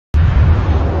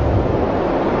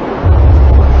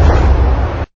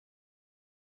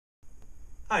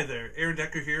Hi there, Aaron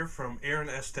Decker here from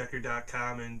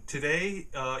aaronsdecker.com, and today,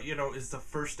 is the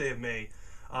first day of May,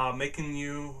 making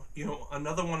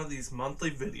another one of these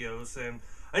monthly videos, and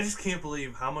I just can't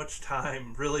believe how much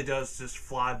time really does just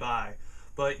fly by.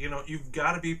 But, you've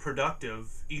got to be productive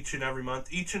each and every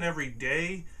month, each and every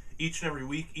day, each and every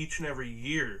week, each and every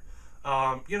year.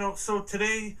 So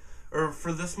today, or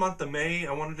for this month of May,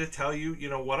 I wanted to tell you,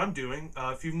 what I'm doing.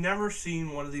 If you've never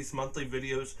seen one of these monthly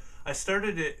videos, I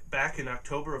started it back in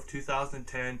October of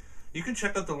 2010. You can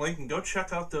check out the link and go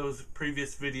check out those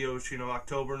previous videos,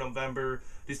 October, November,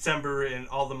 December, and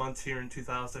all the months here in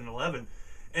 2011.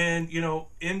 And,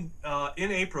 in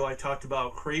April, I talked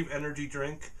about Crave Energy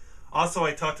Drink. Also,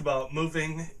 I talked about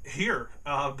moving here,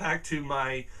 back to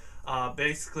my,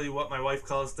 basically what my wife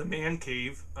calls the man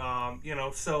cave.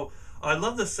 So I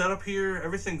love the setup here.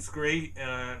 Everything's great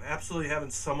and absolutely having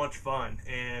so much fun.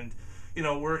 And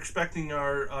we're expecting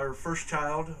our first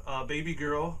child, baby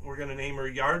girl. We're going to name her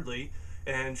Yardley,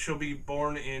 and she'll be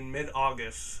born in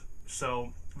mid-August.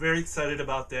 So very excited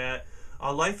about that.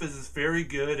 Life is very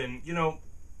good, and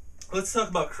let's talk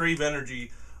about Crave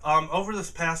Energy. Over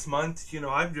this past month,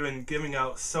 I've been giving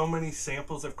out so many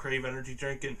samples of Crave Energy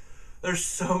drink, and there's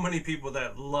so many people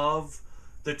that love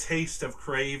the taste of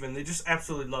Crave, and they just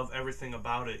absolutely love everything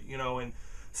about it, and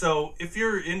so if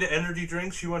you're into energy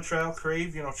drinks, you want to try out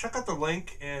Crave, check out the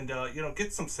link and,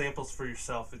 get some samples for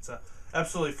yourself. It's a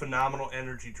absolutely phenomenal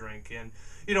energy drink. And,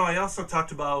 I also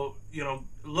talked about,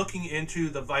 looking into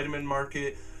the vitamin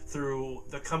market through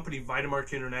the company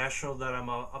Vitamark International that I'm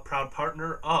a proud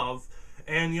partner of.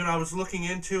 And, I was looking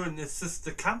into, and it's just,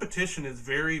 the competition is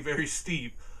very, very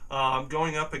steep,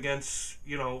 going up against,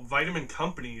 vitamin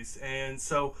companies. And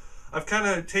so I've kind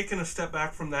of taken a step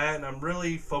back from that, and I'm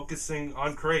really focusing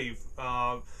on Crave.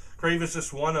 Crave is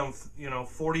just one of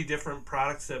 40 different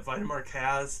products that Vitamark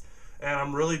has, and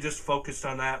I'm really just focused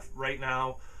on that right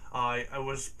now. I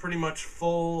was pretty much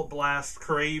full blast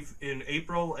Crave in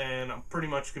April, and I'm pretty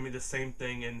much going to be the same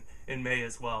thing in May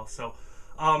as well. So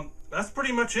that's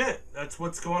pretty much it. That's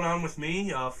what's going on with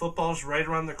me. Football's right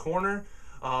around the corner.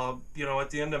 At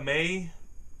the end of May,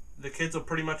 the kids will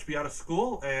pretty much be out of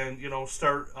school and,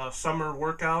 start summer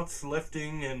workouts,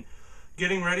 lifting, and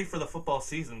getting ready for the football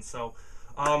season. So,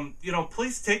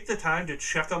 please take the time to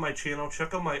check out my channel,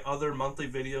 check out my other monthly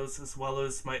videos as well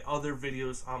as my other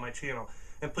videos on my channel.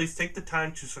 And please take the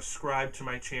time to subscribe to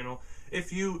my channel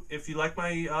if you like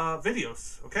my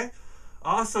videos, okay?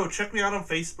 Also, check me out on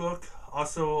Facebook,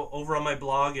 also over on my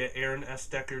blog at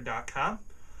aaronsdecker.com.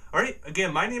 Alright,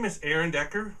 again, my name is Aaron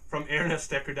Decker from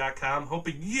aaronsdecker.com,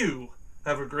 hoping you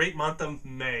have a great month of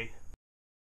May.